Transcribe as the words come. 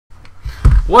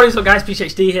What is up guys, Beech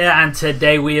here, and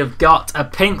today we have got a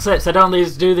pink slips. I don't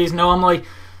do these normally,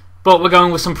 but we're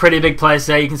going with some pretty big players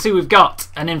today. You can see we've got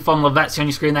an Inform Lavezzi on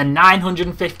your screen there,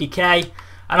 950k,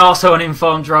 and also an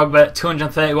Inform Drogba,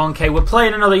 231k. We're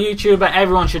playing another YouTuber,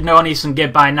 everyone should know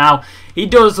AnEsonGib by now. He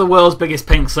does the world's biggest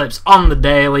pink slips on the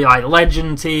daily, like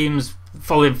legend teams,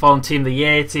 fully informed team of the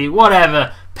year team,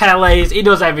 whatever. Pele's, he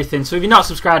does everything. So if you're not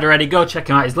subscribed already, go check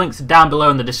him out. His links are down below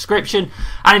in the description.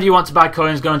 And if you want to buy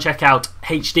coins, go and check out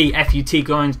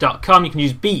hdfutcoins.com. You can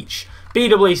use Beech,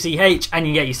 BWCH, and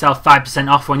you get yourself 5%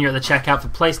 off when you're at the checkout for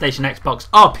PlayStation, Xbox,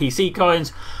 or PC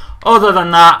coins. Other than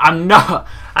that, I'm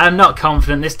not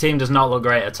confident. This team does not look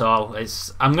great at all.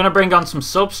 I'm going to bring on some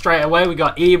subs straight away. We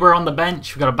got Ibra on the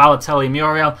bench. We've got a Balotelli,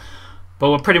 Muriel.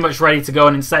 But we're pretty much ready to go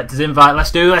and accept his invite.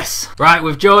 Let's do this. Right,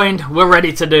 we've joined. We're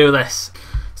ready to do this.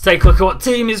 Let's take a look at what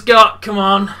team he's got. Come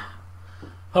on.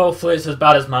 Hopefully it's as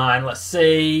bad as mine. Let's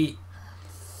see.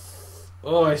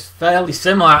 Oh, it's fairly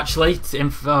similar actually. Team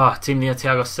near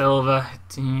Thiago Silva.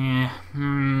 Yeah.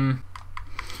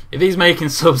 If he's making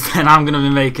subs, then I'm going to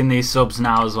be making these subs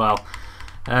now as well.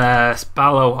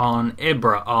 Spallo on,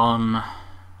 Ibra on.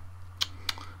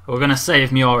 We're going to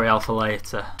save Muriel for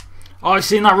later. Oh, you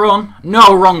seen that run?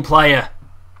 No, wrong player.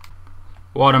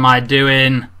 What am I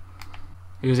doing?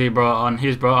 Who's he brought on?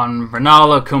 He's brought on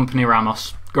Ronaldo, Company,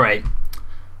 Ramos. Great.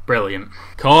 Brilliant.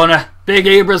 Corner. Big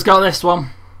Ibra's got this one.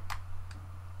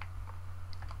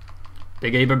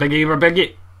 Big Ibra, Big Ibra, Big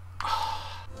Ibra.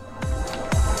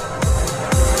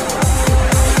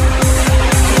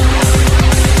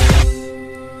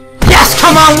 Yes,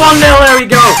 come on, 1-0, there we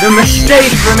go. The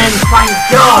mistake from him, thank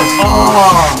God.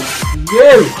 Oh,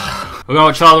 you. We're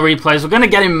going to watch all the replays. We're going to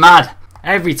get him mad.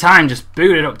 Every time, just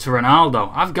boot it up to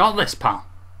Ronaldo. I've got this, pal.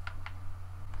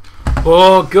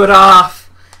 Oh, good half.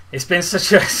 It's been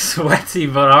such a sweaty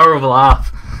but horrible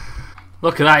half.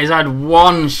 Look at that. He's had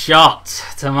one shot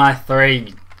to my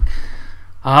 3.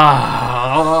 Oh,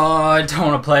 I don't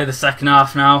want to play the second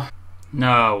half now.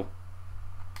 No.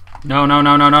 No, no,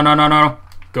 no, no, no, no, no, no.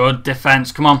 Good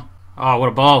defence. Come on. Oh, what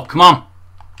a ball. Come on.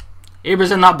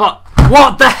 Ibra's in that bot.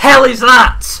 What the hell is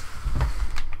that?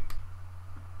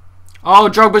 Oh,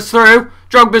 Drogba's through.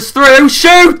 Drogba's through.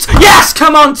 Shoot! Yes!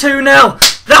 Come on,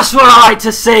 2-0. That's what I like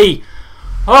to see.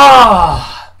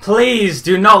 Oh, please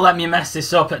do not let me mess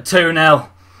this up at 2-0.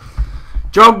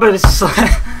 Drogba is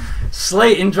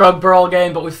slating Drogba all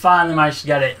game, but we finally managed to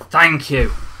get it. Thank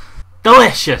you.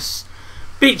 Delicious.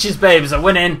 Beech's Babes are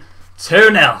winning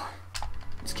 2-0.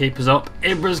 Let's keep us up.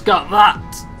 Ibra's got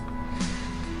that.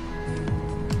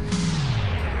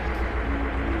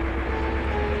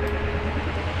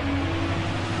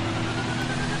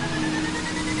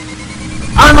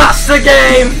 And that's the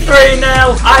game, 3-0.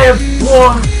 I have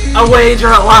won a wager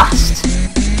at last.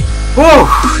 Whew,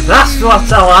 that's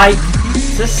what I like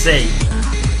to see.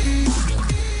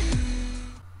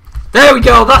 There we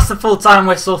go, that's the full-time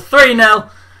whistle, 3-0.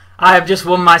 I have just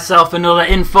won myself another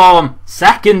Inform,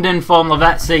 second Inform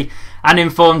Lavezzi, and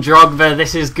Inform Drogba.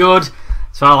 This is good,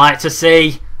 that's what I like to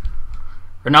see.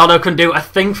 Ronaldo can do a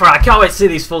thing for it. I can't wait to see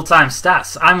these full-time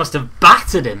stats. I must have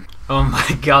battered him. Oh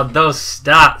my God, those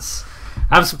stats.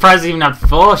 I'm surprised he even had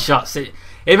 4 shots. It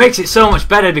makes it so much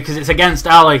better because it's against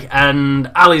Ali, and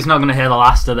Ali's not going to hear the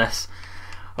last of this.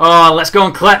 Oh, let's go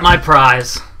and collect my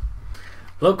prize.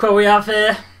 Look what we have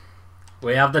here.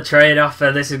 We have the trade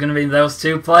offer. This is going to be those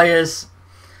 2 players.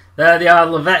 There they are,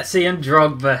 Lavezzi and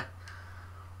Drogba.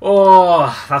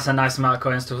 Oh, that's a nice amount of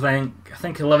coins to think. I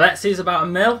think Lavezzi's about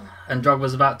 $1 mil, and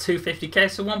Drogba's about 250k,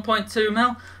 so 1.2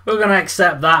 mil. We're going to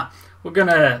accept that. We're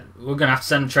gonna have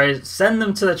to send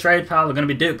them to the trade pile. They're gonna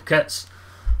be duplicates.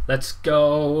 Let's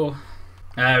go.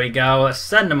 There we go. Let's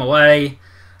send them away,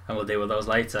 and we'll deal with those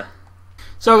later.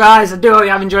 So guys, I do hope you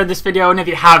have enjoyed this video, and if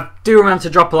you have, do remember to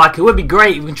drop a like. It would be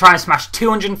great if we can try and smash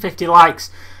 250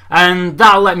 likes, and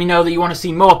that'll let me know that you want to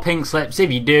see more pink slips.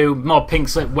 If you do, more pink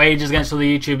slip wagers against other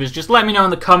YouTubers, just let me know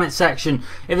in the comment section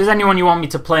if there's anyone you want me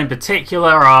to play in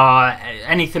particular or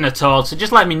anything at all. So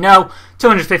just let me know.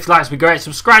 250 likes would be great.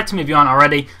 Subscribe to me if you aren't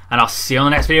already, and I'll see you on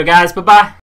the next video, guys. Bye bye.